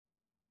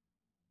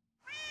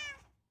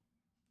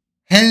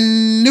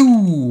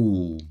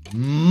Hello,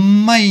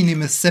 my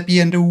name is Sebbi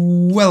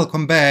and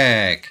welcome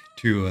back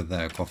to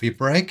the coffee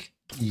break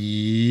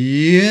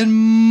in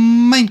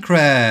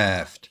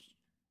Minecraft.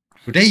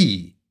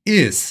 Today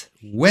is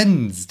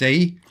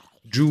Wednesday,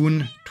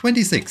 June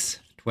 26,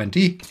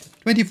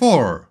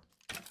 2024.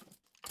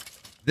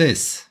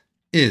 This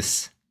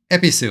is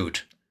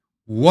episode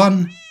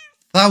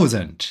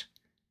 1000.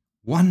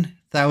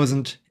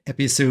 1000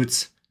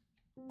 episodes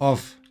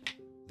of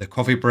the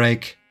coffee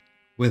break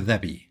with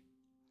Sebbi.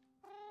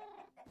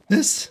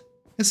 This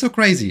is so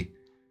crazy.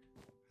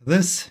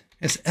 This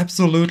is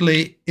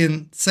absolutely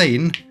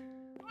insane.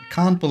 I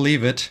can't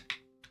believe it.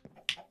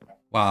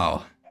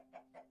 Wow.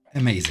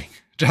 Amazing.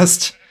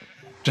 Just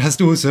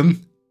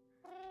awesome.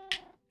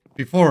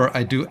 Before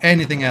I do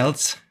anything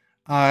else,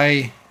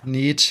 I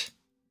need to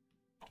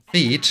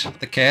feed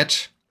the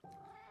cat.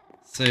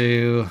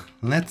 So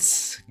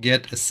let's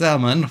get a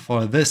salmon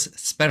for this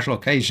special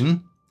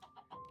occasion.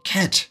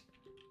 Cat,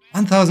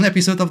 1000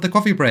 episodes of the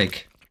coffee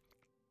break.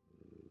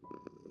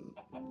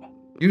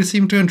 You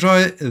seem to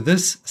enjoy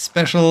this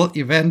special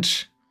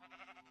event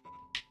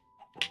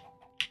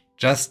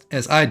just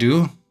as I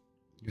do.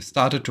 You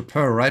started to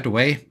purr right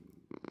away.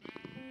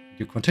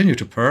 You continue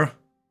to purr.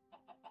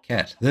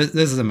 Cat, this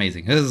is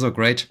amazing. This is so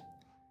great.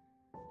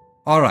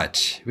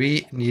 Alright,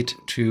 we need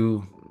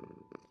to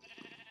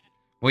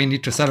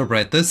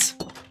celebrate this.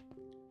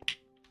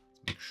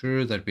 Make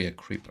sure that we are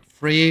creeper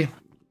free.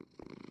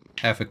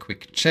 Have a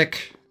quick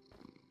check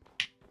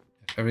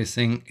if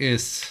everything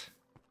is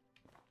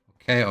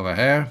okay over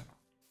here.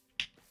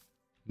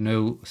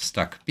 No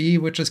stuck bee,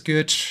 which is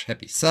good.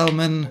 Happy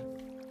salmon.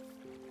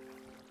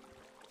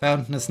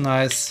 Fountain is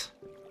nice.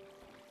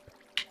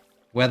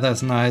 Weather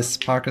is nice.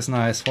 Park is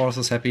nice. Horse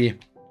is happy.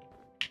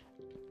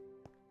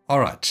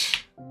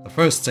 Alright. The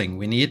first thing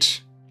we need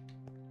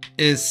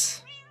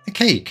is a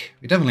cake.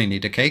 We definitely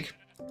need a cake.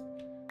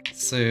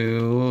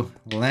 So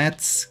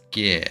let's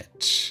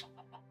get...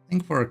 I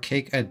think for a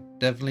cake I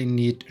definitely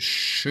need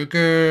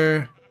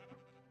sugar.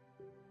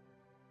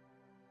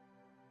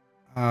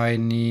 I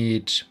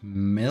need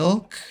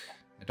milk.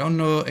 I don't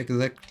know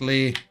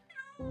exactly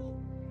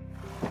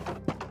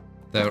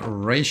the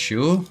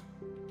ratio.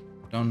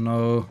 I don't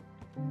know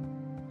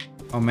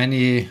how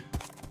many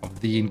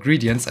of the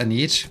ingredients I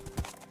need.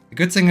 The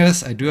good thing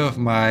is I do have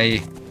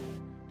my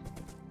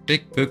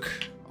big book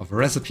of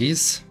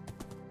recipes.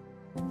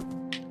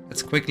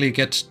 Let's quickly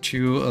get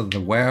to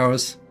the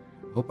warehouse.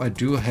 Hope I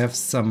do have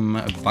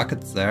some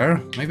buckets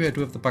there. Maybe I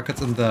do have the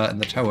buckets in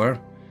the tower.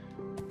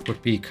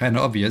 Would be kind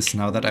of obvious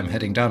now that I'm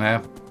heading down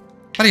there.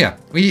 But yeah,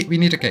 we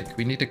need a cake.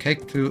 We need a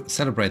cake to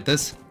celebrate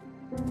this.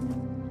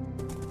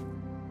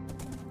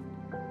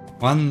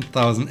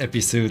 1000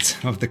 episodes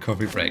of the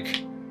coffee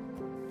break.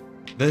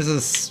 This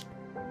is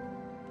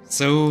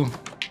so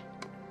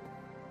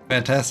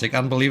fantastic,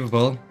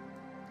 unbelievable.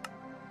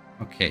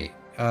 Okay,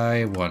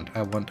 I want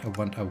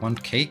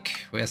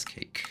cake. Where's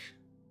cake?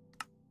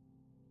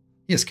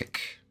 Here's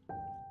cake.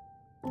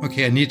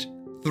 Okay, I need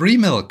 3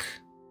 milk.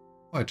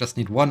 Oh, I just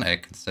need 1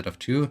 egg instead of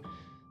 2.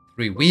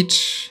 3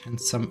 wheat and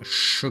some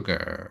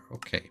sugar.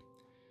 Okay.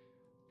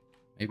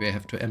 Maybe I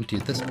have to empty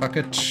this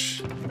bucket.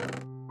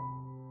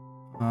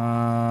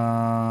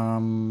 I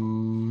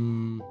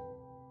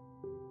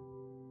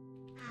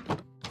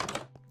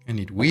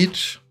need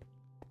wheat.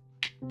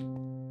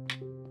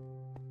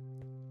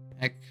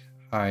 Egg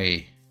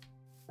I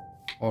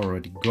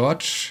already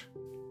got.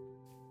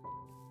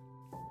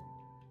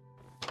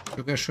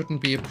 Sugar shouldn't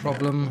be a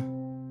problem.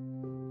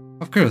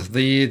 Of course,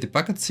 the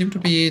buckets seem to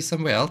be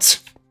somewhere else.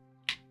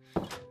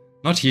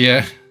 Not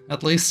here,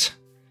 at least.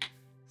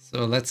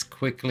 So let's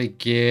quickly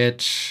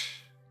get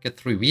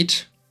 3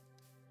 wheat.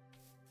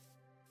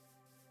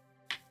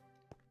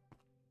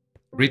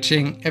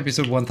 Reaching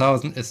episode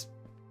 1000 is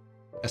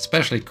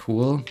especially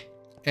cool,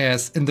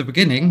 as in the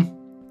beginning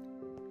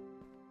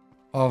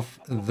of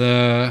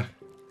the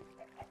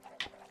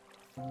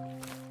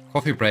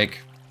coffee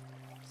break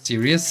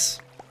series,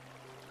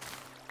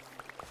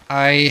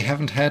 I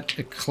haven't had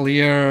a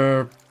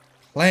clear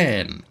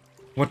plan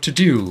what to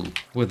do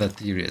with that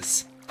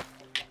series.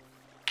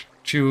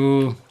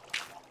 To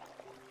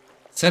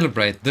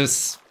celebrate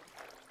this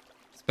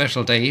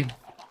special day,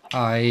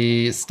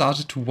 I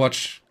started to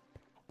watch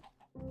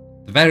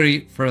the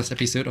very first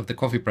episode of the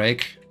coffee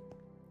break.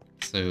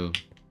 So,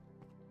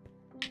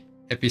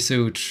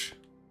 episode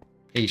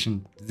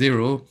patient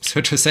 0,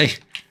 so to say.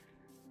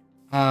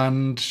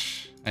 And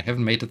I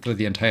haven't made it through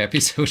the entire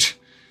episode.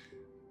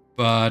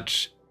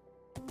 But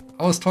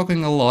I was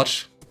talking a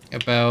lot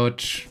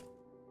about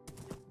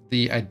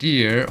the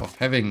idea of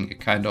having a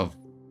kind of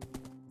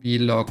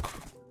vlog-like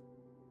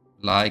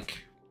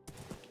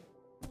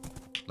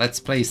let's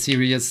play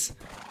series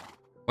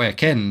where I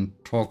can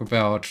talk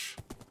about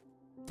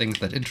things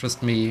that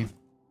interest me,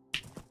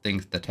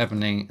 things that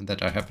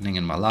are happening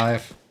in my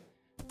life.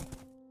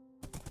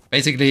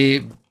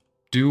 Basically,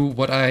 do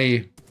what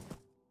I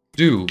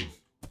do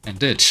and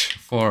did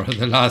for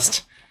the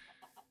last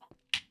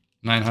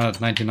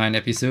 999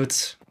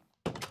 episodes.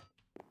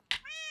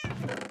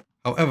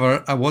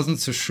 However, I wasn't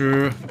so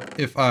sure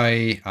if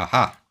I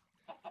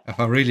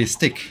really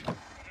stick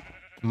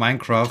to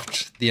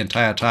Minecraft the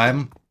entire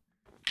time,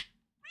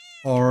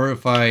 or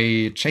if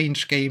I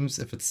change games,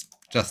 if it's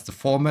just the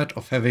format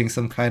of having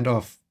some kind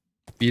of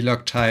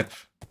vlog type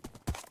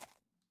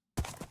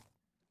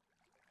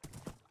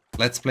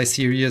Let's Play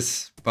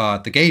series,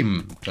 but the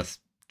game just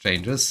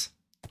changes.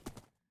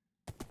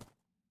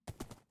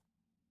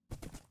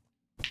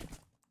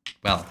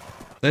 Well,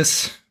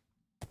 this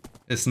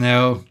is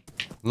now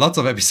lots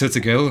of episodes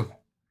ago.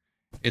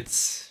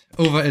 It's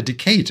over a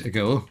decade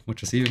ago,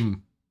 which is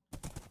even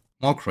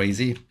more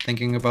crazy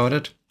thinking about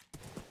it.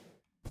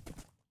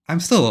 I'm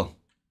still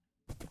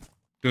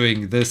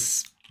doing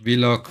this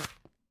vlog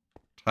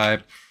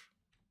type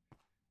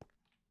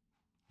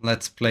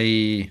Let's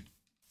Play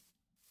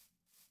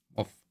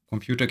of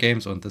computer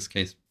games, or in this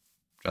case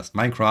just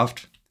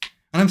Minecraft,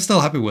 and I'm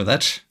still happy with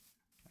it.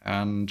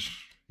 And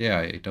yeah,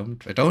 I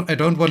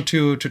don't want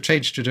to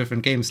change to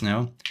different games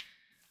now.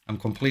 I'm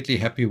completely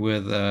happy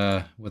with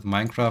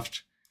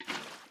Minecraft.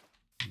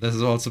 This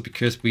is also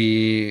because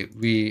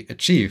we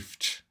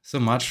achieved so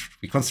much.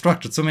 We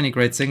constructed so many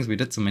great things. We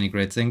did so many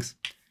great things.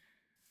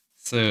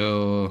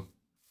 So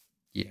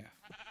yeah,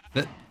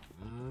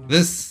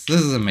 this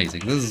is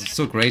amazing. This is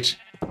so great.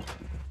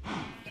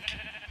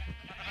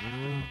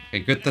 Okay,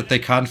 good that they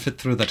can't fit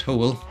through that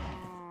hole.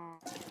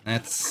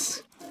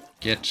 Let's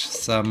get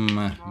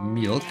some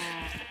milk.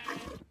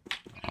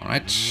 All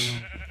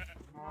right,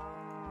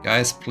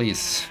 guys,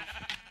 please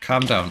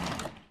calm down.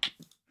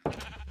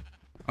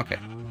 Okay,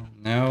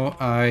 now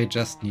I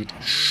just need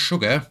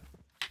sugar.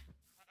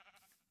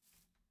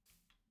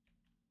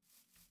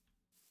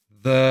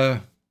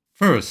 The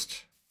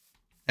first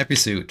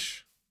episode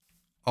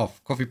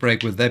of Coffee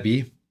Break with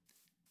Sebbi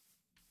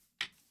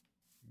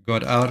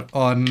got out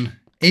on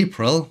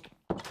April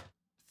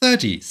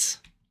 30th,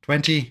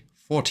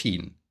 2014.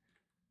 In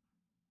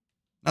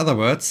other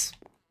words,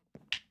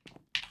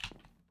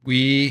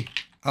 we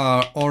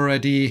are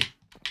already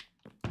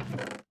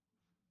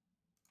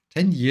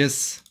 10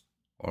 years,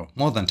 or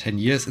more than 10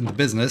 years in the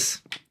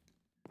business.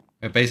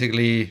 We're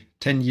basically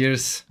 10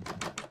 years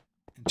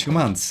and 2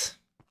 months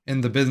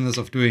in the business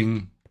of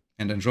doing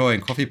and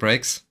enjoying coffee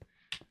breaks.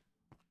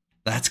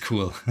 That's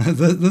cool.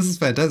 This is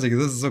fantastic.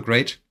 This is so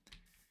great.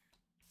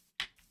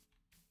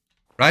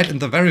 Right in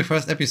the very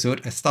first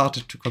episode, I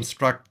started to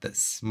construct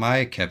this,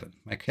 my cabin.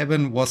 My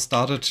cabin was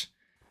started,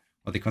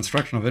 or the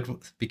construction of it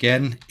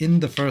began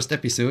in the first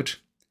episode.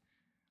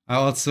 I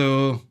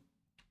also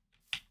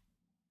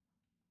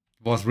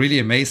was really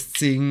amazed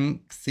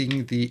seeing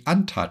the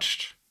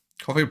untouched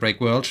coffee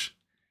break world.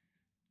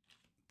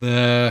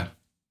 The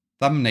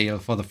thumbnail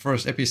for the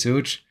first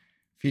episode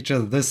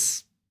featured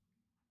this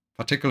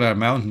particular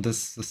mountain, this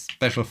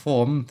special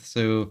form.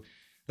 So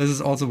this is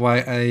also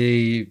why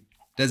I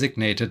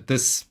designated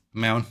this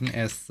mountain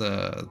as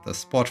the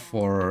spot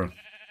for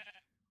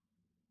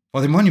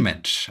the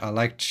monument I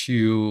like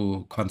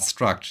to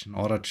construct in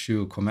order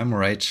to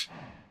commemorate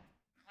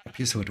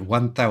episode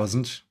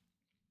 1000.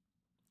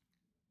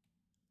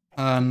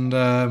 And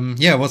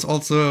yeah, I was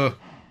also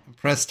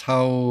impressed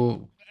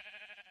how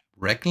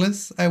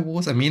reckless I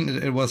was. I mean,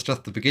 it was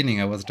just the beginning.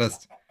 I was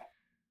just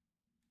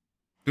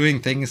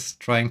doing things,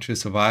 trying to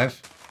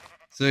survive.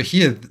 So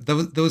here,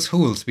 those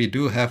holes we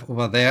do have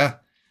over there,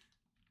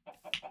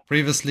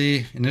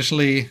 previously,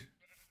 initially,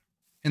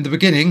 in the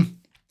beginning,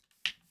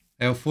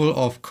 they were full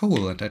of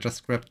coal, and I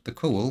just grabbed the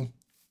coal.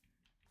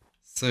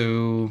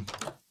 So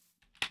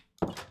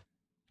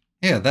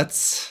yeah,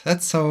 that's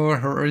how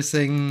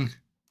everything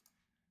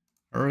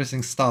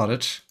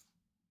started.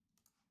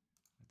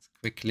 Let's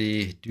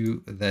quickly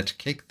do that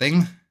cake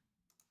thing.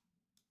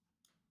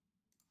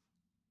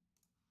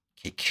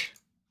 Cake.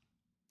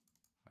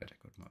 Right, I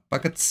got my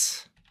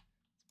buckets.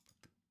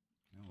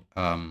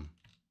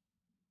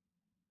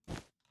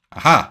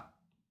 Aha!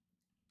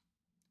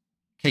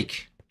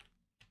 Cake.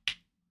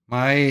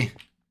 My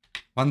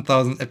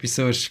 1000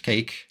 episode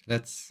cake.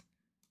 Let's.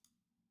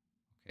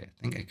 Okay, I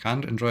think I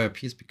can't enjoy a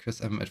piece because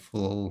I'm at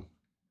full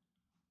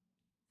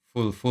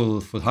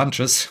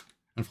hunches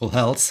and full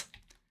health.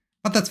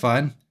 But that's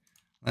fine.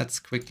 Let's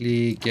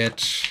quickly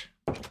get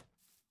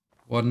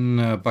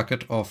one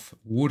bucket of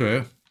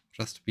water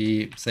just to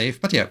be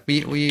safe. But yeah, we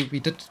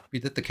did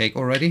the cake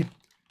already.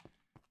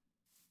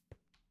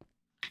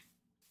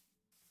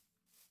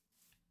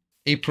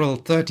 April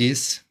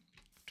 30th,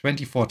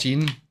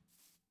 2014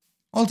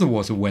 also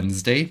was a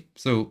Wednesday,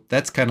 so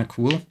that's kind of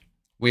cool.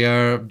 We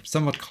are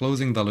somewhat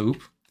closing the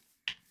loop.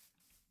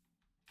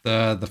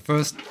 The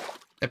first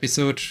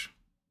episode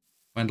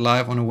went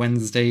live on a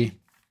Wednesday,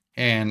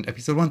 and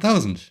episode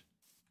 1000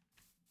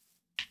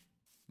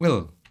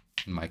 will,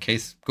 in my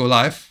case, go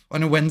live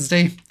on a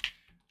Wednesday.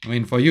 I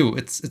mean, for you,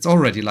 it's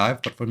already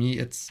live, but for me,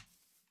 it's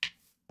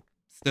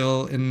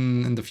still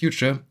in the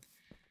future.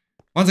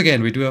 Once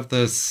again, we do have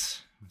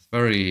this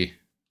very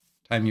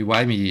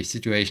timey-wimey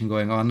situation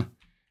going on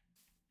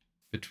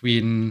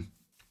between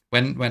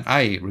when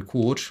I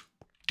record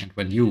and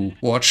when you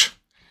watch.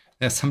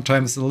 there's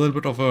sometimes a little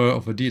bit of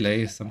a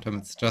delay.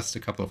 Sometimes it's just a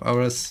couple of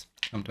hours.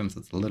 Sometimes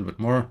it's a little bit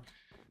more,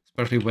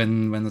 especially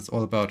when it's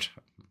all about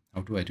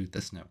how do I do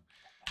this now.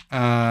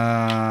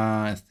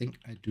 I think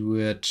I do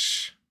it.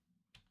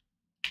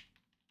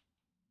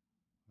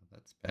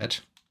 That's bad.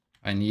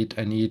 I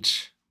need.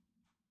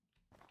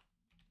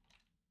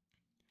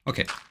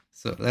 Okay,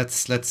 so let's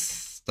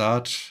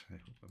start. I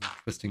hope I'm not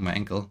twisting my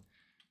ankle.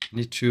 I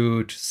need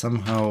to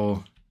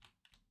somehow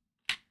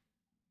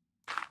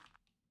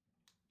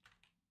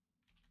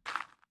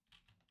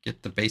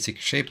get the basic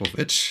shape of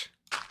it.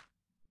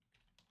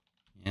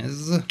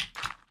 Yes. I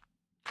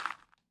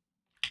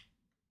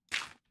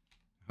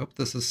hope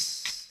this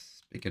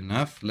is big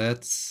enough.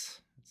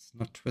 Let's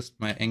not twist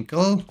my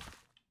ankle.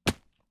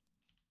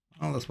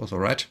 Oh, this was all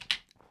right.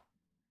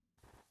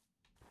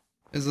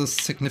 Is this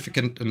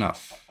significant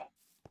enough?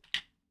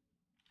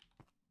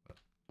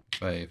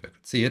 If I could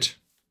see it.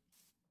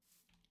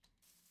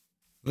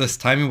 This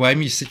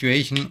timey-wimey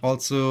situation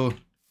also...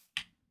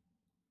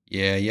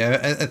 Yeah,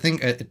 I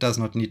think it does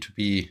not need to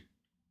be...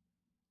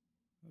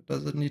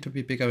 Does it need to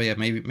be bigger? Yeah,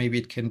 maybe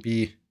it can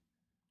be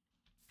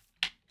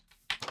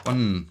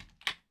one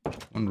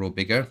row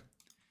bigger.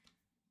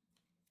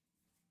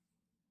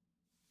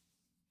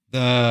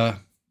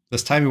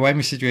 This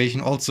timey-wimey situation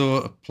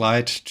also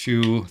applied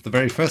to the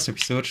very first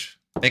episode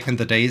back in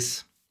the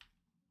days.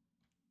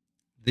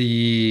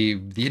 The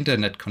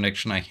internet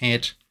connection I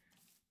had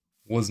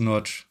was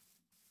not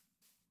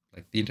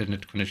like the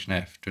internet connection I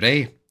have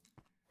today.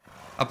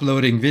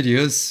 Uploading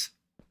videos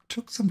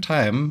took some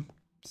time,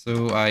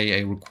 so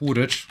I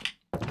recorded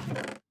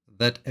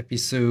that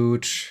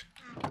episode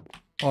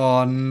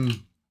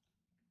on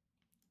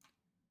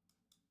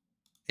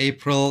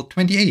April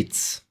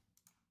 28th,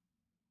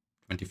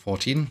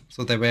 2014.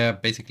 So there were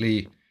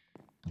basically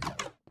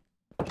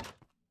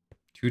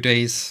 2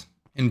 days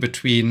in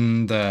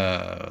between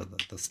the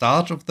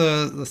start of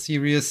the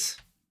series,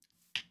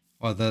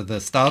 or the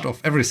start of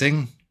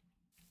everything,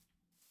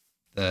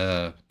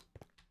 the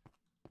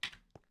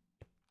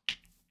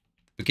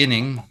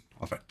beginning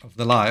of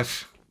the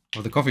life,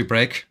 or the coffee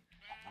break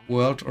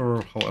world,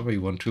 or however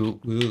you want to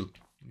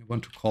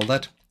call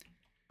that,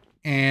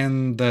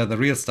 and the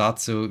real start.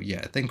 So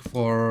yeah, I think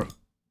for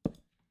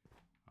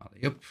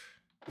yep.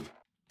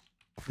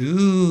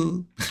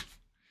 Ooh.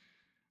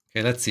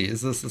 Okay, let's see.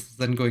 Is this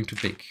then going too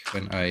big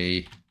when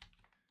I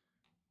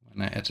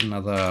add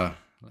another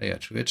layer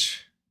to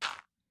it?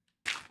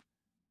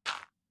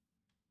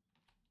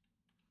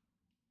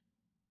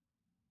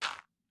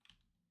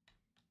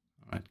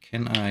 All right,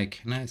 can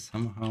I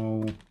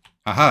somehow?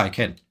 Aha, I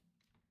can.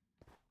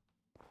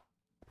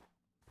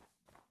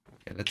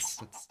 Okay, let's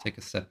take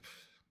a step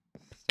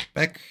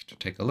back to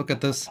take a look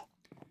at this.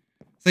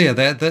 So yeah,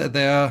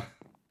 there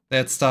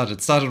it started.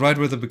 It started right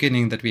with the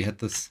beginning that we had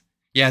this.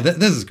 Yeah, this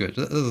is good.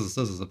 This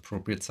is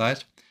appropriate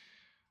side.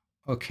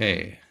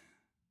 Okay,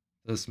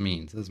 this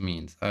means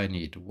I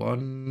need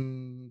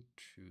 1,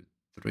 2,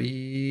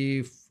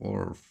 3,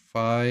 4,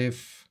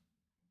 5,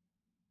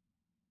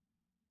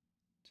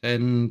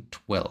 10,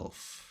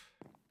 12.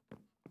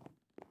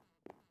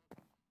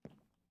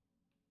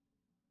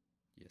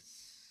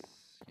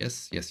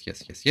 Yes.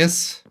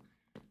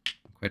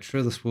 I'm quite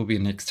sure this will be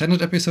an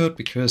extended episode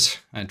because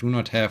I do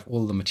not have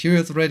all the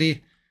materials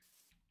ready,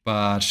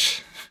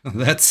 but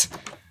that's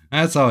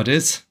how it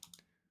is.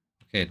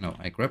 Okay, no,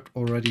 I grabbed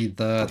already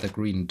the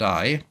green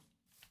dye.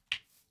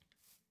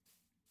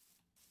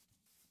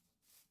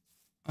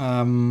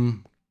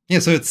 Yeah,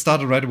 so it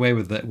started right away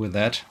with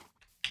that.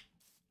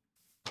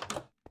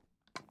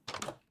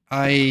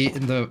 I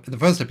in the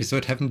first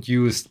episode haven't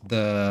used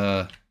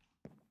the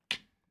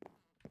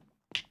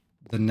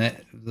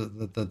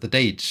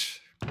date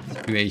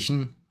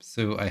situation,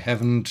 so I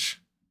haven't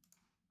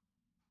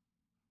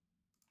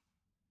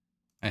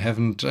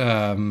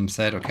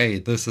said, okay,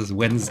 this is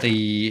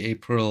Wednesday,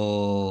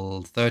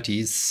 April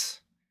 30th,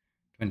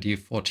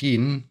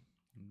 2014.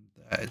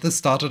 This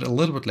started a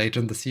little bit later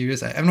in the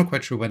series. I'm not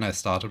quite sure when I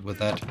started with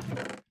that,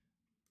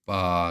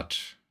 but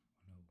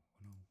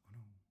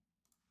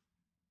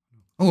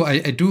oh, I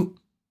do.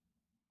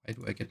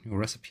 I get new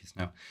recipes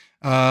now.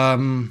 I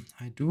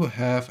do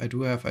have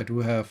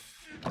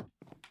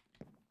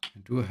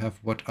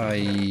what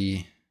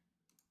I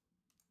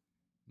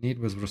need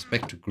with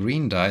respect to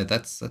green dye.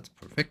 That's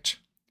perfect.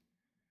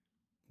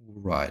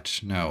 Right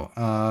now,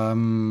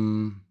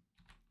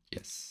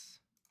 yes.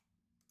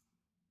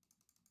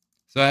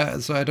 So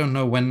I don't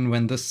know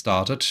when this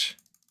started,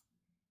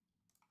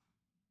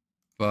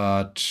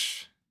 but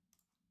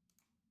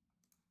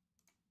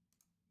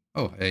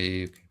oh,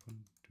 okay, 1,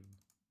 2,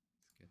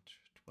 let's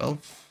get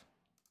 12.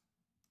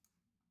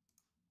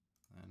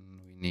 And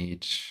we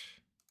need.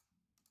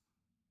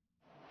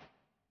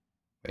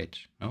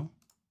 Wait, no.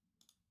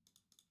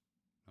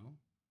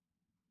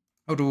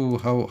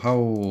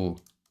 How?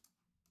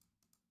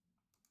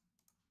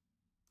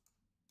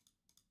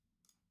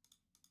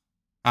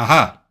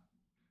 Aha!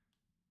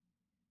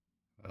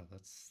 Well,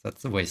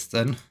 that's a waste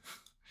then.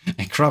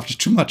 I crafted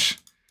too much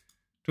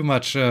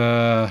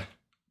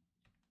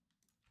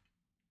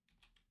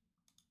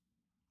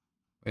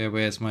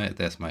Where's my...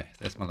 There's my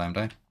lime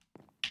dye.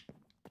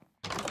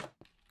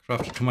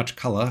 Crafted too much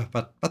color,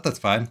 but that's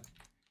fine.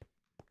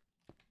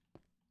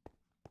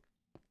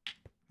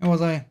 Where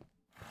was I?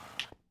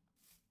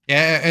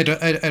 Yeah, I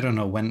don't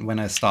know when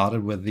I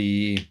started with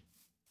the...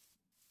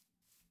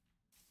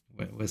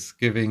 was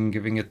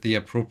giving it the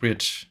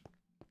appropriate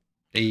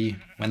day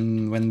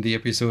when the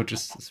episode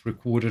is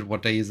recorded.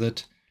 What day is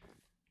it?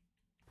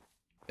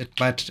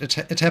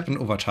 It happened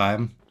over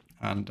time,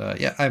 and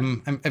yeah,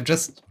 I'm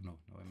just... Oh, no,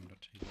 I'm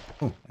not.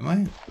 Oh, am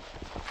I?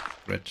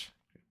 Great.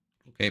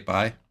 Okay,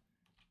 bye.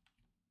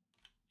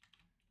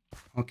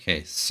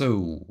 Okay,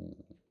 so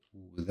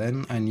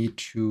then I need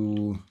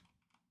to...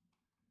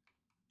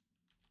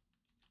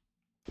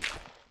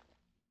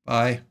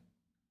 Bye.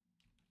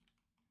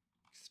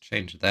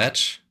 Exchange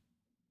that.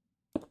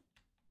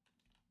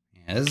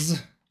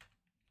 Yes.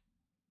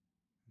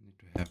 I need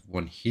to have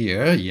one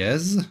here.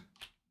 Yes.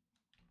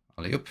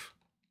 Alley-oop.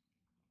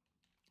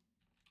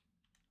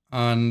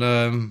 And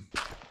dang.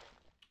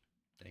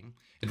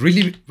 It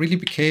really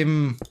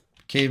became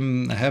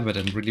a habit,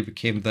 and really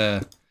became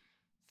the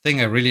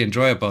thing I really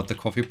enjoy about the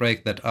coffee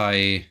break, that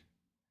I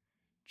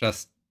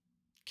just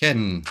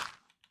can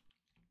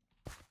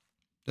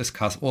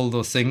discuss all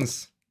those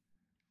things.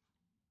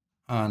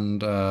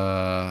 And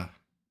when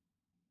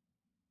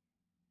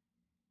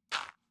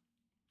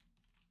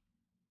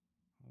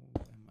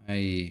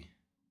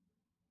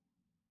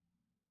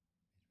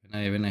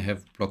I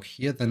have block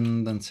here,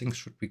 then things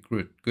should be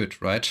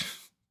good, right?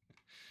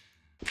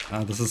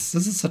 This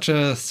is such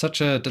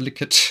a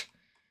delicate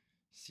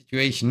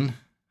situation.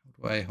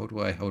 How do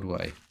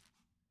I?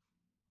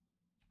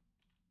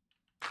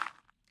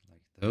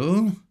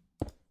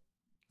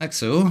 Like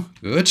so.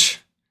 Good.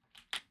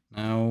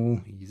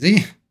 Now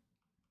easy.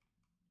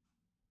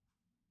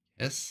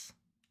 Yes.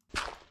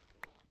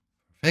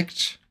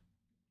 Perfect.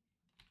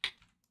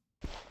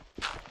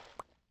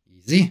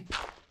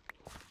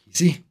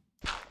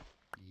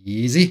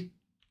 Easy.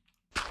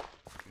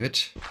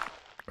 Good.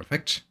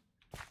 Perfect.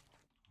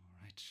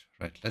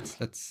 Right.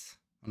 Let's.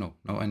 Oh no.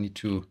 Now I need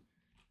to.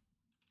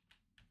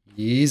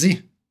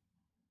 Easy.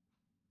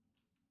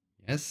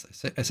 Yes,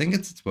 I think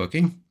it's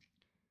working.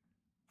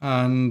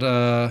 And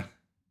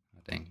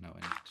dang, now I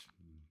need.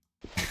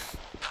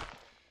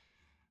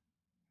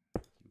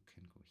 You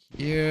can go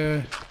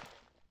here.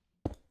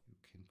 You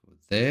can go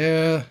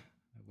there. I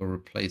will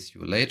replace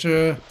you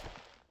later.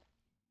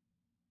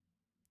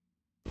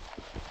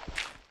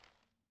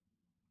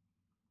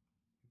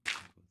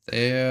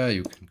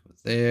 You can go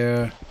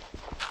there.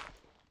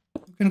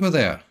 You can go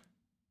there.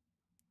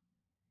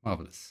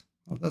 Marvelous.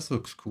 Oh, that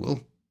looks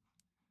cool.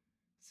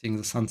 Seeing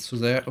the sun through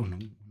there. Oh no.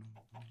 Okay.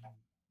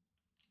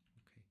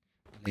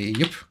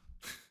 Alley-oop.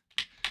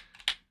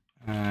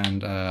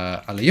 And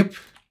alley-oop.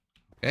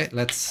 Okay,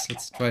 let's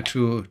try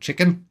to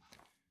chicken.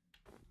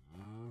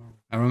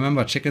 I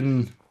remember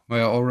chicken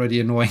were already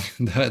annoying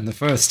in the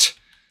first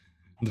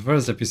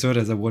episode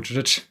as I watched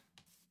it.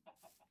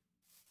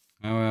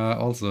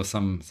 Also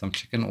some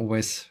chicken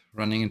always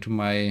running into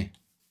my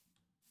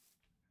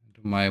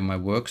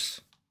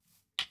works.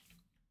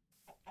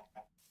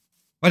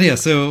 But yeah,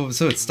 so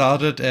it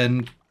started,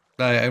 and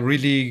I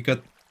really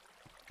got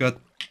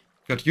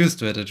used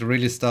to it. It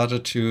really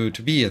started to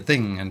be a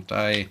thing, and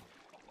I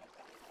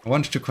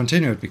wanted to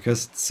continue it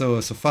because it's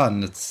so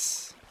fun.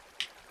 It's...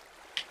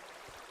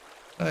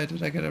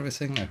 Did I get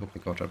everything? I hope I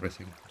got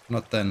everything. If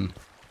not, then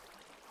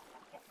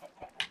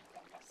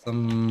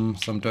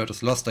some dirt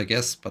is lost, I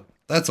guess, but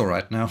that's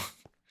alright now.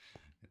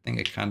 I think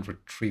I can't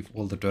retrieve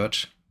all the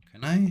dirt.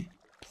 Can I?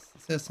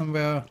 Is there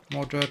somewhere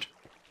more dirt?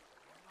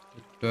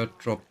 Dirt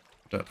drop.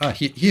 Dirt. Ah,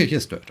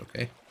 here's dirt,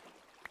 okay.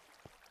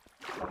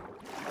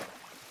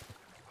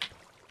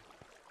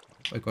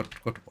 I got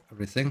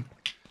everything.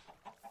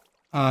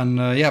 And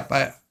yeah,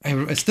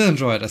 I still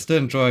enjoy it. I still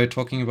enjoy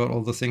talking about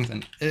all the things,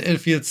 and it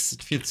feels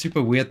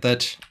super weird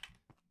that...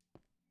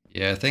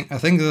 Yeah, I think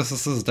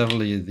this is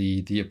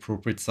definitely the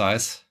appropriate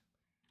size.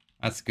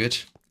 That's good.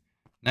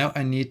 Now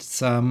I need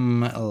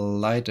some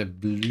light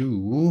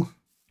blue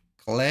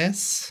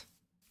glass.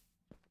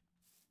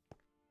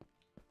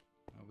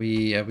 Are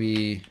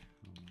we?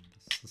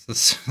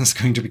 This is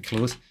going to be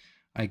close.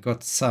 I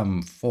got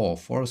some 4.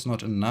 4 is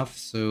not enough,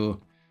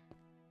 so...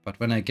 But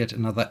when I get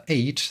another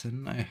 8,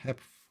 then I have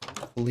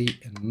hopefully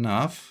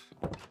enough.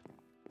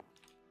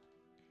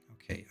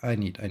 Okay, I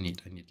need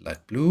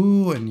light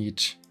blue. I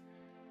need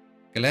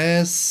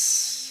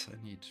glass. I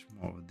need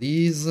more of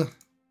these. To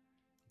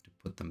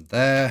put them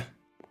there.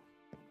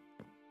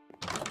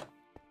 I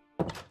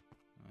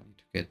need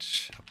to get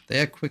up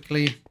there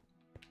quickly.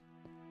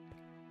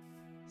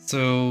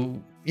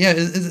 So yeah,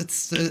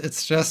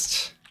 it's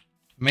just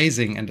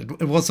amazing, and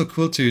it was so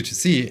cool to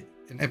see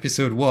in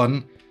episode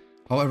 1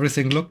 how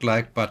everything looked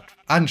like, but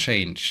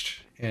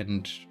unchanged.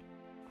 And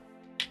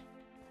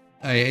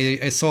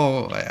I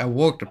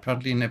walked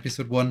apparently in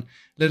episode 1 a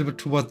little bit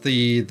toward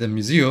the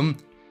museum.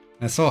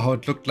 And I saw how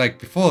it looked like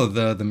before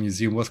the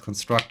museum was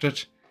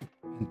constructed.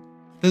 And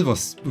this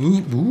was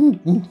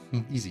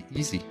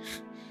easy.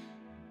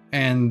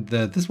 And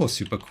this was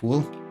super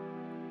cool.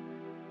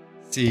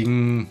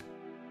 Seeing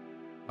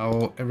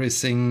how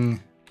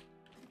everything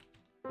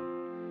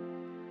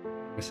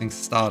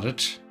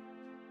started.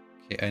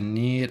 Okay, I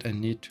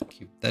need to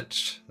keep that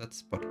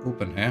spot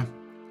open here.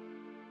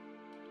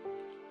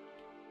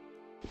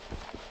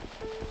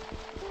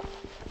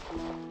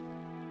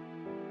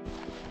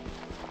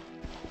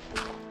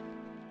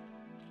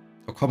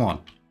 Oh, come on.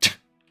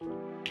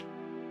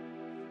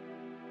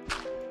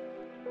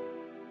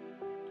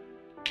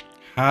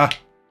 Ha!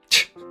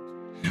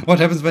 What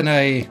happens when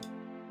I...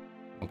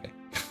 Okay.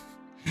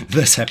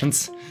 This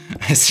happens.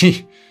 I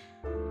see.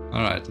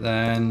 Alright,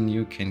 then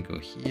you can go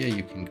here,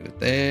 you can go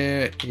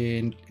there,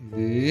 and...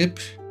 Yep.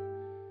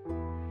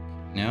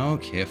 Now,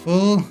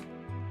 careful.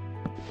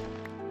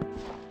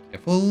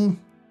 Careful.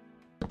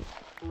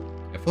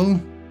 Careful.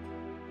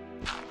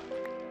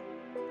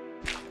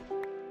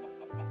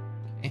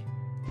 Okay.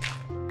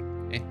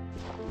 Okay.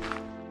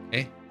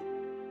 Okay.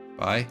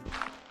 Bye.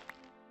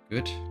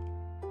 Good.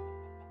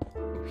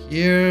 Go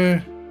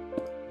here.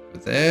 Go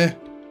there.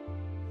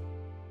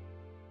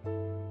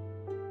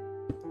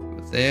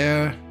 Go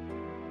there.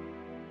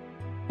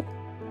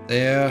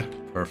 There.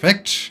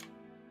 Perfect.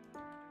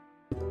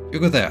 You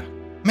go there.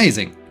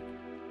 Amazing.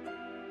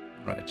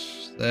 Right.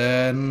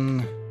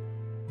 Then...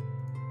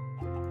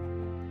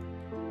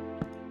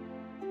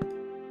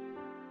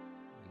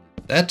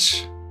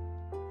 that.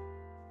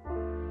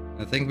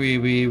 I think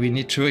we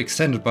need to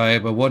extend it by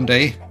 1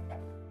 day.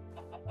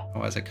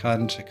 Otherwise I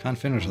can't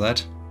finish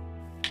that.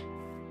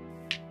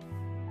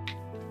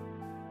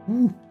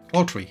 Ooh,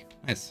 poultry.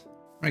 Nice.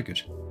 Very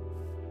good.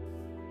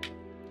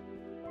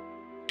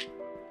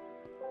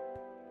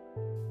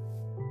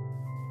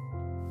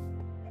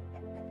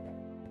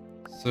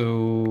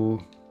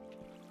 So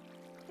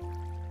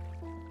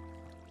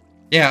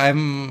yeah,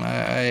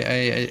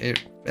 I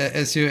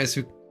as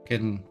you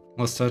can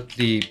most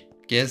certainly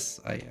guess,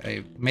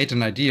 I made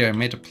an idea, I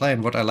made a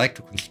plan what I like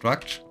to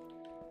construct.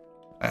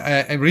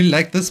 I really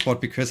like this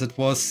spot because it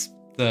was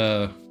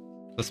the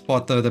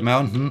spot, the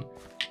mountain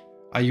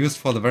I used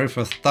for the very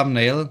first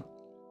thumbnail.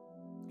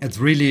 It's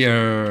really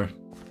a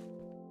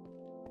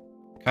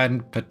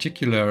kind of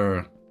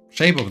particular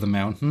shape of the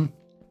mountain,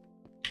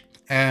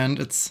 and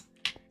it's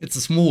a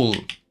small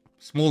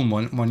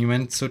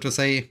monument, so to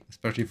say,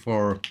 especially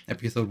for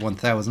episode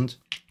 1000.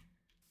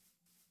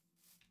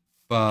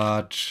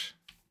 But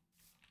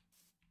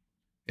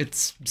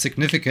it's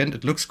significant,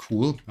 it looks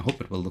cool. I hope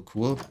it will look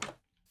cool.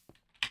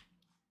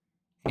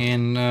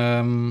 And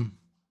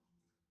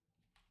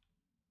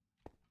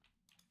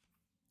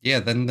yeah,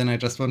 then I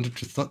just wanted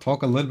to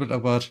talk a little bit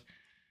about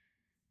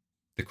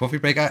the coffee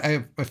break.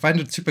 I find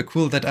it super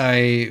cool that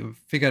I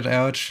figured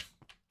out,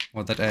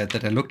 or that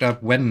I looked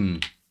up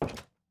when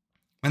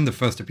the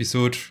first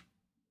episode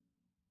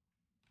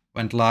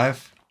went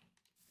live,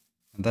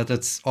 and that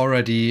it's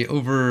already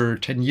over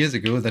 10 years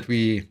ago that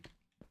we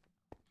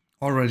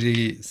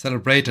already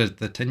celebrated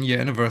the 10-year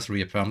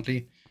anniversary,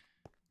 apparently.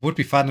 Would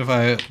be fun if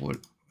I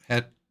would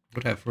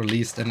have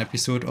released an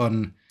episode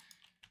on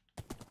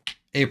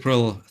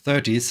April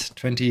 30th,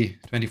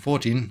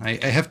 2014. I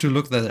have to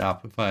look that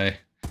up if I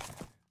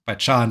by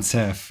chance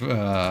have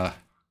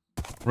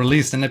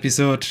released an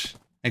episode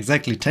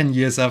exactly 10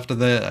 years after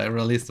I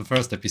released the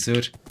first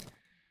episode.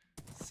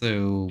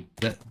 So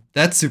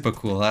that's super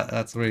cool.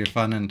 That's really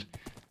fun, and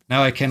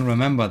now I can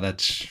remember that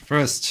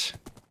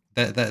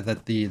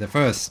the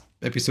first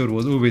episode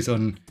was always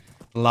on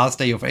the last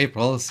day of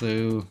April,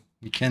 so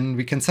we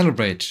can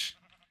celebrate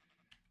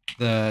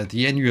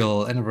the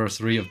annual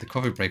anniversary of the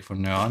coffee break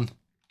from now on.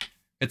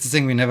 It's a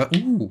thing we never...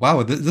 Ooh,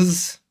 wow, this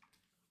is...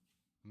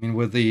 I mean,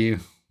 with the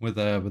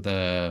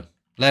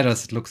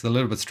letters, it looks a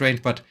little bit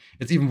strange, but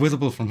it's even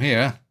visible from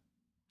here.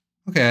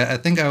 Okay, I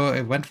think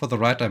I went for the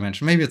right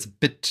dimension. Maybe it's a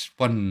bit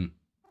one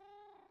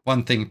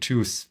thing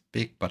too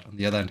big, but on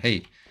the other hand,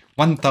 hey,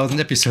 1000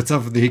 episodes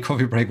of the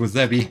coffee break with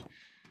Sebbi.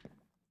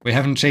 We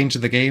haven't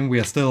changed the game. We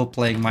are still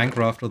playing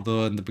Minecraft,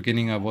 although in the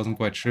beginning I wasn't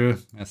quite sure,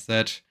 as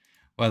said,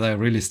 whether I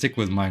really stick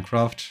with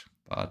Minecraft,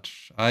 but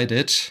I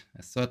did.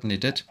 I certainly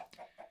did.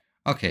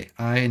 Okay,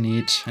 I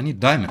need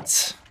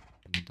diamonds.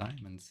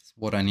 Diamonds is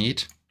what I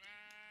need.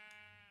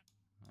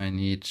 I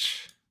need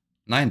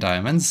 9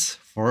 diamonds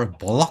for a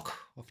block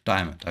of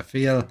diamond. I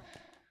feel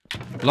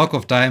a block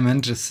of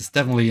diamond is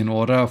definitely in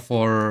order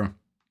for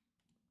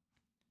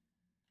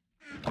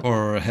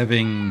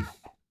having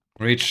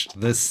reached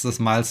this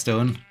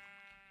milestone.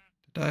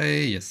 Did I?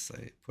 Yes,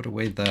 I put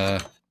away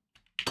the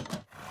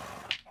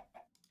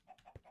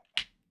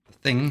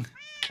thing.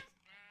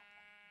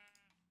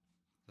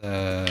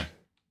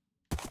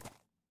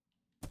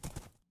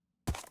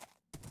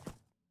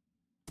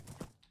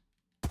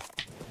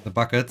 The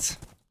buckets.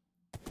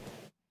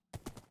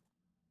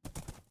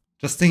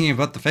 Just thinking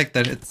about the fact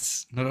that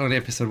it's not only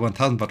episode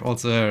 1000 but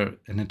also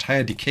an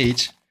entire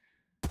decade.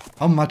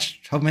 How many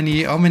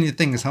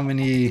things, how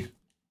many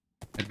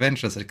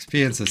adventures,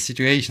 experiences,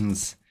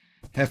 situations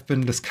have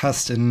been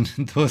discussed in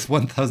those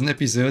 1000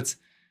 episodes.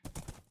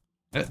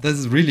 This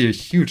is really a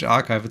huge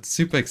archive. It's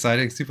super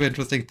exciting, super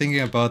interesting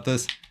thinking about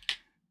this.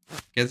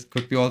 guess it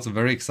could be also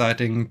very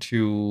exciting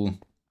to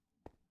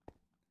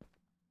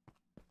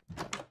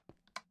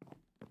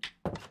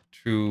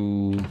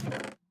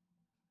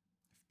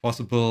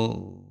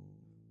possible.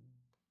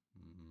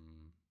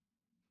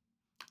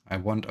 I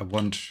want.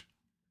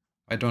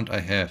 Why don't I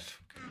have?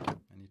 Okay,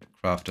 I need to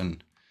craft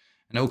an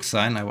oak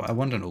sign. I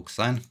want an oak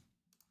sign.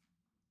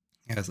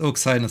 Yes, oak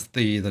sign is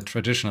the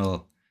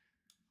traditional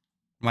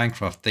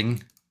Minecraft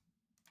thing.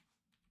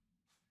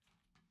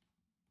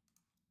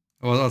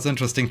 It was also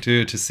interesting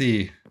to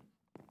see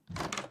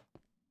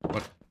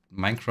what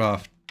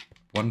Minecraft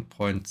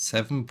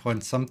 1.7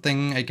 point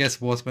something, I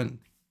guess, was when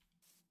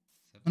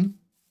 7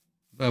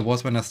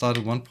 was when I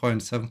started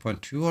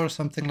 1.7.2 or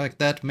something like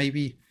that,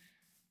 maybe.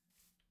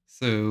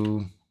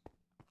 So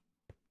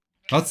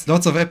lots of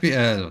lots of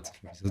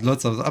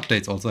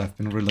updates also have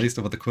been released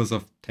over the course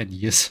of 10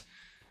 years.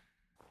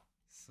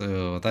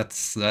 So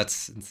that's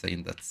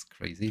insane. That's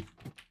crazy.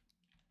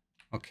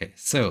 Okay,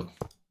 so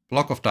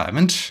block of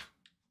diamond.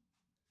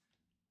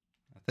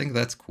 I think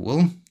that's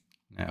cool.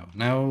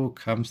 Now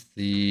comes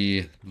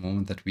the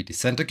moment that we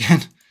descend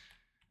again.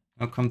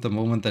 Now comes the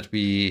moment that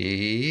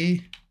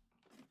we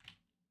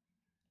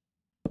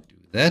do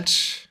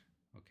that.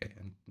 Okay,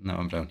 and now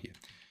I'm down here.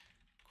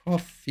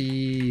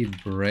 Coffee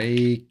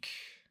break.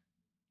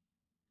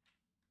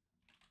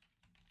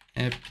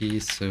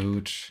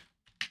 Episode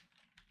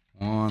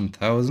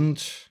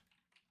 1000.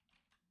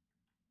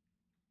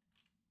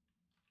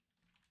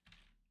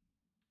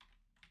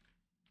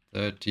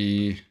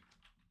 30.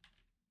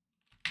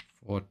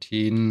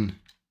 14.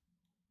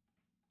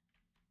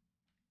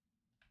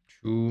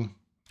 2. Oh,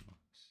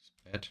 this is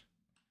bad.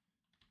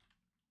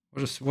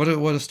 What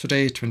is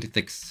today?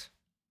 26.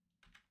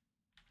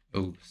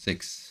 Oh,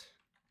 6.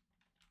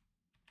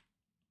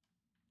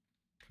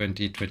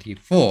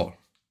 2024.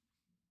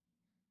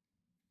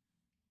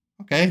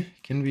 Okay,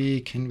 can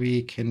we give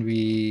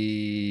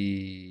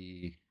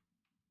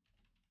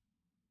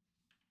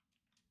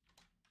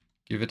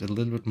it a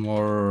little bit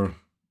more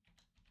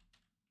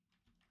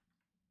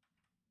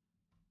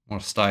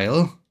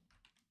style?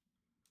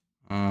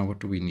 What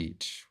do we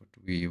need? What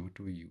do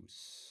we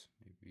use?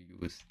 Maybe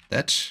use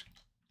that.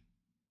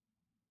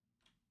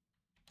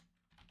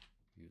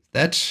 Use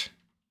that.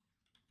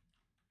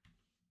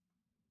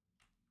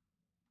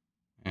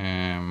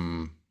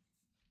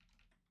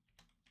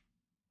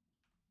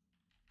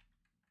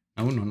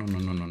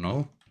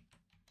 No.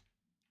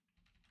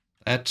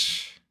 That.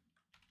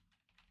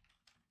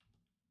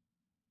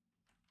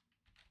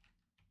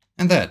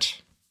 And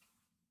that.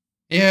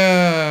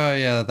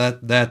 Yeah,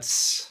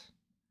 that's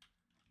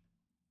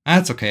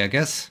okay, I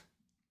guess.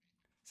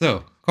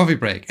 So, coffee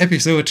break,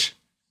 episode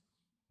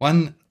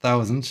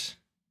 1000.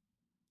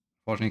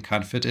 Fortunately,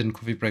 can't fit in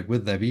coffee break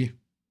with Sebbi.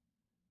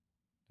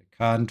 I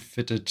can't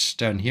fit it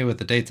down here with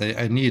the dates.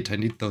 I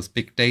need those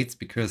big dates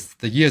because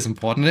the year is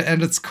important,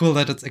 and it's cool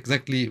that it's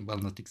exactly, well,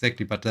 not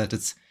exactly, but that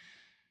it's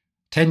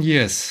 10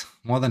 years,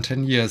 more than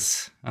 10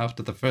 years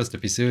after the first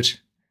episode.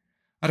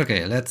 But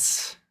okay,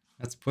 let's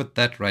put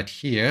that right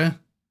here.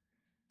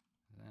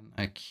 Then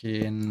I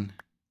can,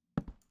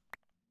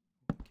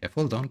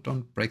 careful,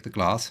 don't break the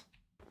glass.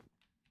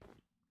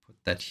 Put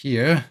that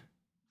here.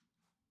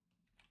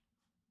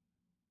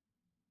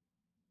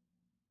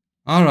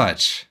 All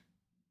right.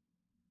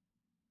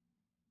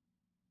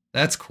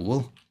 That's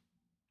cool.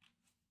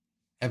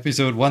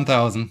 Episode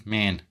 1000,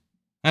 man,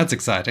 that's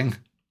exciting,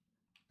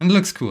 and it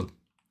looks cool.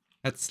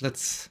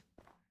 Let's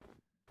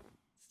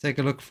take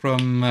a look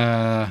from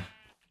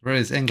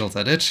various angles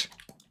at it.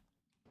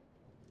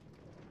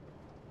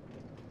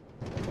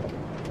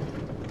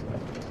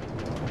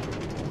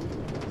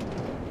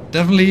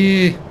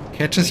 Definitely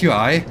catches your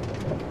eye.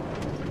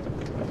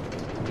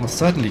 Most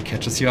certainly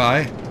catches your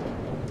eye.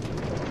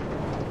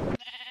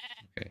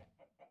 Okay.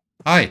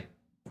 Hi.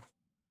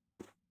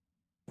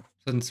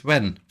 Since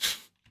when?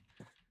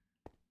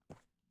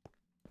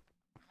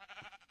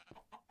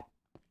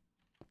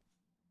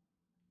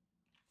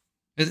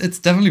 It's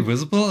definitely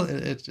visible.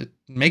 It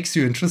makes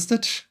you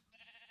interested.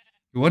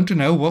 You want to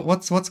know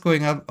what's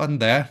going on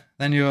there.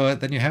 Then you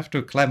have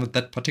to climb up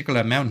that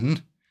particular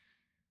mountain,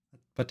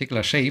 that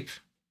particular shape,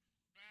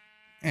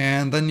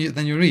 and then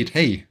you read.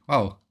 Hey,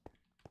 wow,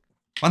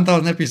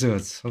 1000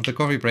 episodes of the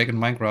coffee break in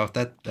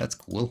Minecraft. That's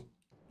cool.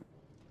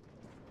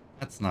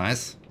 That's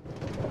nice.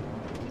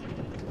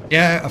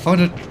 Yeah, I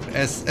found it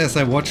as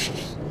I watched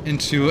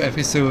into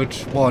episode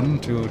 1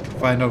 to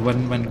find out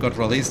when it got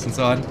released and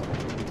so on.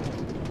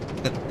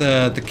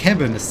 That the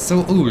cabin is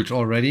so old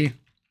already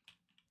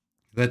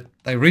that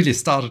I really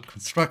started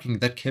constructing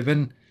that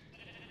cabin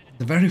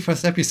the very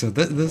first episode.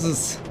 This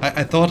is,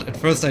 I thought at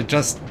first I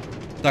just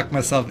dug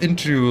myself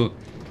into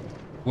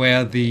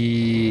where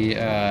the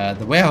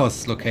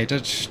warehouse is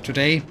located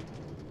today,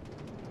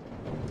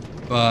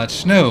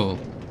 but no,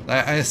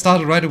 I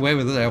started right away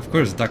with it. I of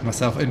course dug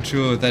myself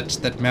into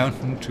that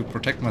mountain to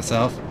protect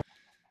myself,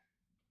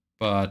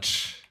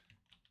 but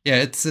yeah,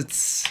 it's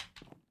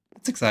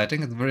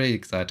exciting. It's very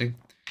exciting.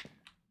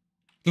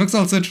 It looks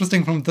also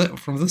interesting from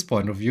this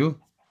point of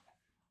view,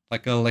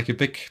 like a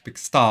big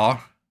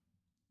star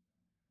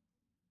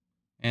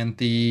And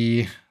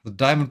the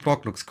diamond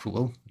block looks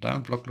cool. The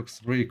diamond block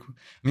looks really cool.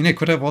 I mean, I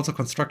could have also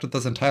constructed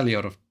this entirely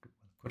out of...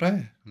 Could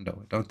I? No,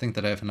 I don't think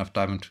that I have enough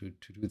diamond to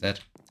do that.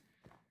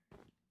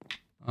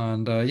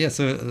 And yeah,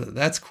 so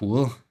that's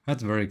cool.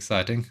 That's very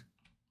exciting.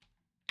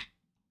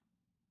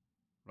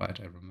 Right,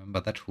 I remember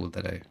that hole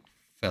that I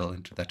fell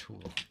into that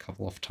hole a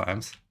couple of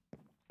times.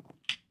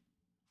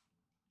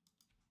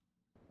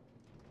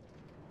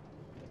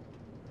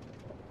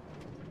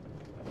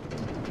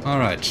 All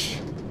right.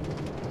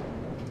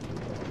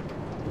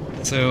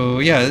 So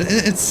yeah,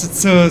 it's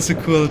so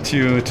cool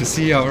to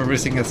see how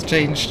everything has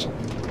changed.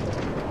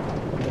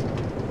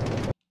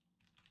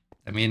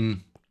 I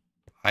mean,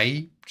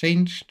 I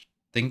changed,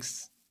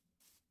 things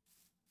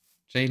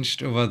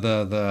changed over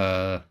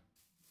the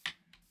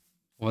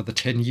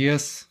 10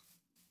 years.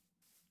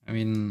 I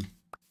mean,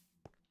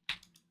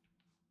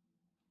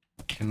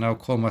 I can now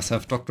call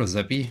myself Dr.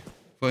 Sebbi,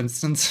 for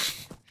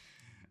instance.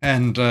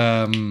 And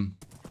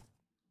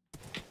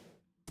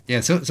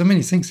yeah, so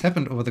many things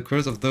happened over the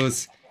course of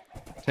those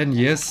 10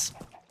 years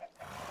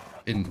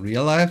in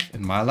real life,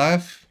 in my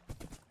life,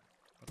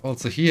 but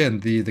also here in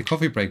the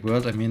coffee break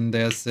world. I mean,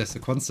 there's a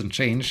constant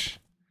change.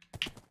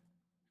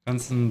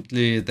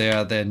 Constantly there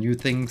are new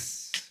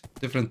things,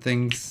 different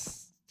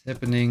things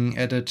happening,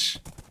 added.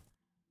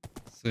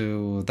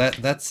 So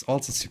that's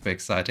also super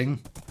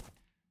exciting. I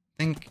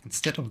think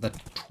instead of that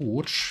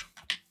torch,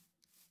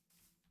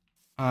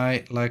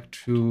 I like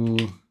to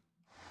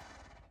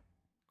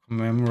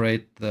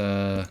commemorate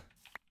the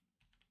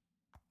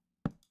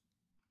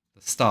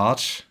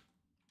start.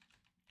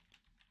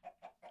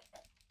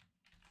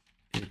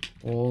 It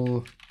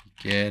all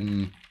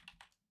began.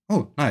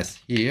 Oh, nice.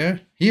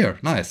 Here,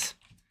 nice.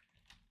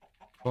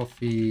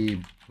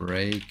 Coffee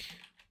break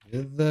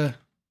with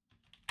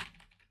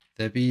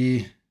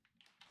Sebbi.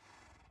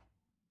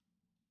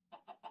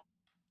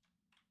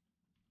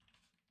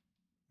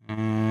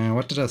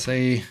 What did I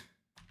say?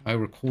 I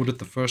recorded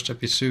the first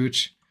episode.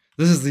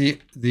 This is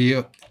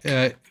the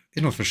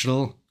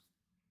unofficial.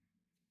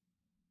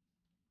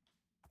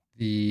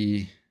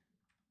 The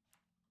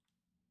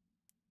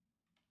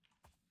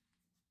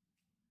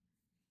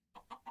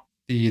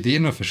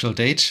unofficial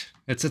date.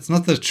 It's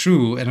not the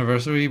true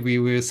anniversary. We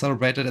will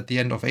celebrate it at the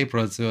end of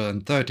April, so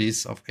on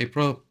 30th of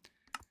April.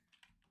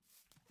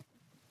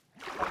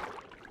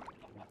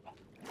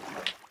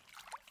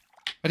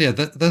 But yeah,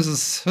 this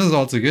is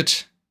also good.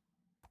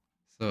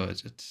 So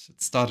it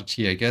started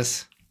here, I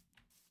guess.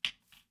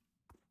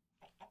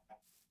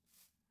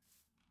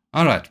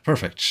 All right,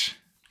 perfect.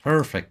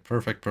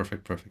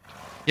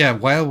 Yeah,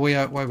 while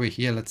we're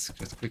here, let's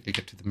just quickly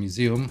get to the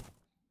museum.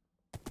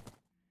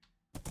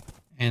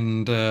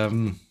 And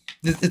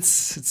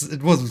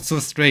it was so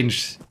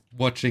strange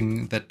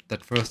watching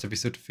that first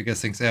episode to figure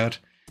things out.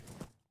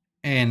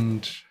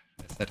 And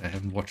I said I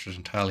haven't watched it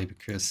entirely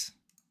because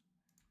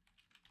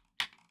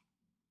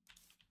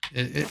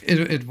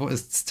it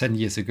was 10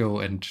 years ago,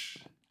 and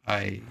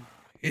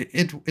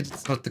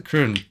it's not the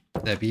current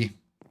Sebbi.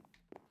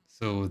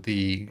 So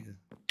the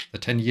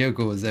 10-year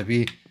ago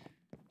Sebbi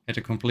had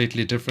a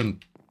completely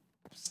different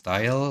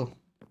style,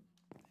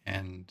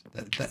 and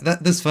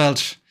this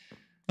felt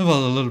a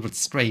little bit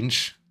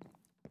strange.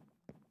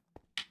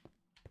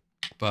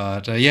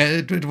 But yeah,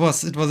 it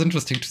was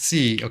interesting to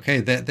see.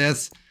 Okay,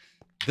 there's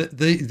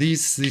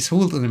these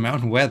holes in the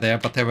mountain were there,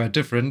 but they were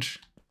different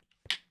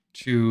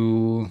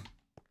to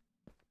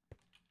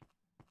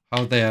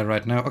how they are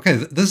right now. Okay,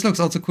 this looks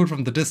also cool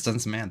from the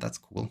distance. Man, that's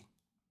cool.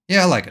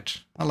 Yeah, I like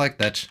it. I like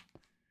that.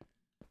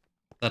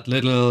 That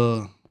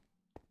little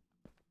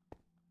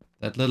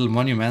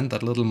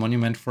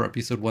monument for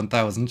episode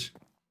 1000.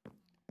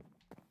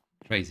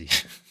 Crazy.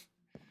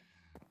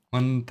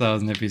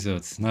 1000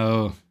 episodes.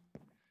 No,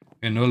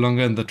 we're no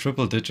longer in the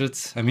triple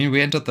digits. I mean,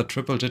 we entered the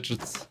triple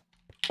digits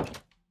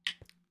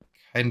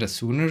kinda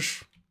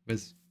soonish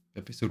with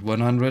episode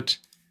 100.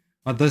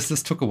 But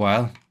this took a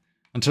while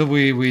until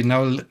we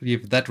now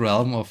leave that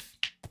realm of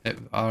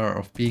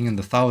being in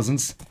the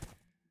thousands.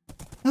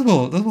 That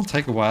will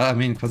take a while. I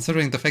mean,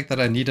 considering the fact that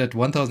I needed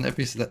 1000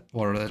 episodes,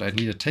 or that I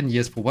needed 10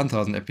 years for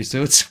 1000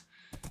 episodes,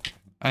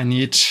 I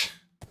need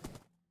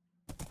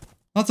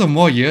lots of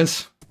more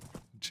years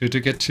to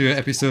get to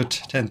episode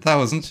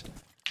 10,000.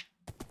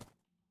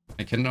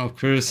 I can, of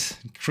course,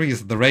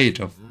 increase the rate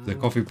of the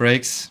coffee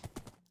breaks.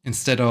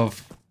 Instead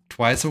of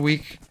twice a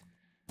week,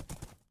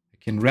 I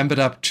can ramp it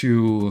up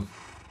to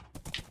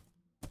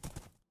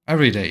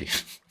every day.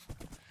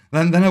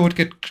 then I would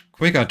get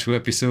quicker to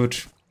episode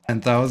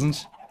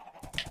 10,000.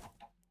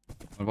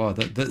 Wow,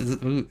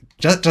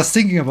 just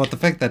thinking about the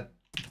fact that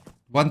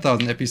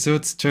 1000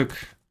 episodes took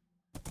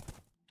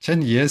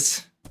 10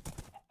 years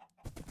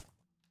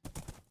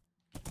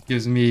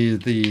gives me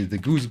the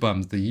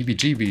goosebumps, the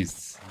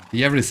heebie-jeebies,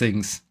 the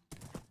everythings.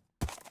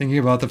 Thinking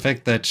about the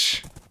fact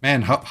that,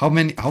 man, how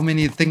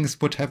many things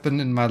would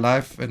happen in my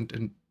life and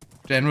in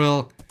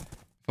general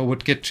if I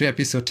would get to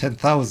episode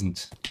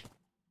 10,000.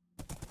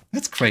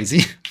 That's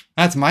crazy.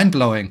 That's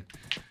mind-blowing.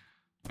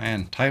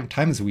 Man,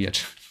 time is weird.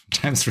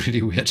 Time's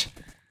really weird.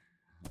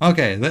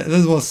 Okay,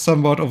 this was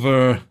somewhat of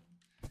a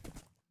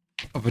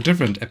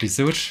different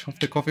episode of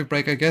the coffee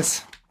break, I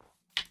guess.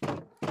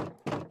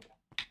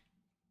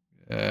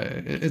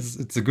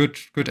 It's a good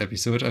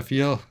episode, I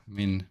feel. I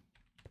mean,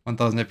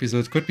 1000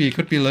 episodes could be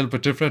a little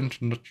bit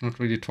different. Not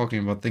really talking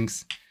about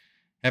things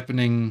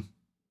happening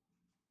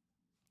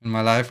in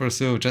my life or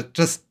so.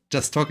 Just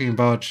talking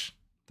about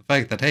the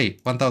fact that, hey,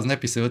 1000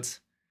 episodes.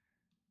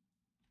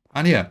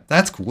 And yeah,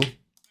 that's cool.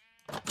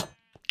 I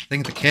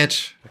think the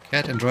cat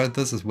enjoyed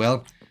this as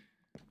well.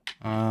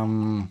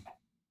 No,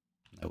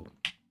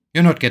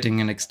 you're not getting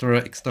an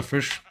extra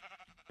fish.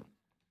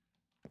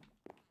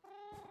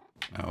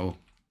 No,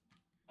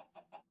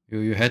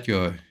 you had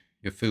your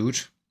food.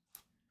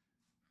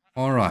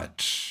 All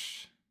right,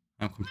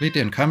 I'm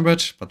completely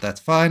encumbered, but that's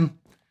fine.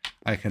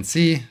 I can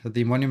see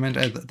the monument.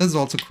 This is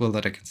also cool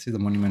that I can see the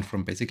monument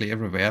from basically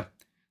everywhere.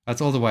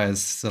 That's also why I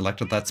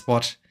selected that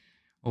spot.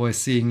 Always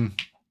seeing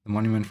the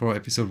monument for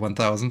episode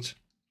 1000.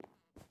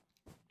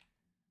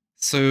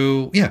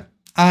 So yeah,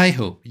 I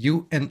hope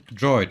you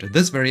enjoyed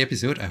this very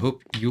episode. I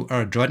hope you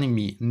are joining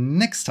me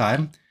next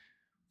time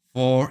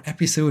for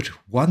episode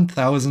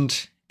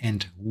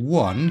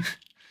 1001.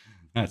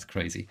 That's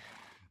crazy.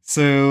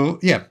 So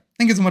yeah,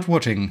 thank you so much for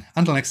watching.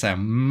 Until next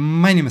time,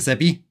 my name is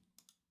Sebbi.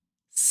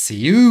 See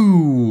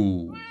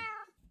you!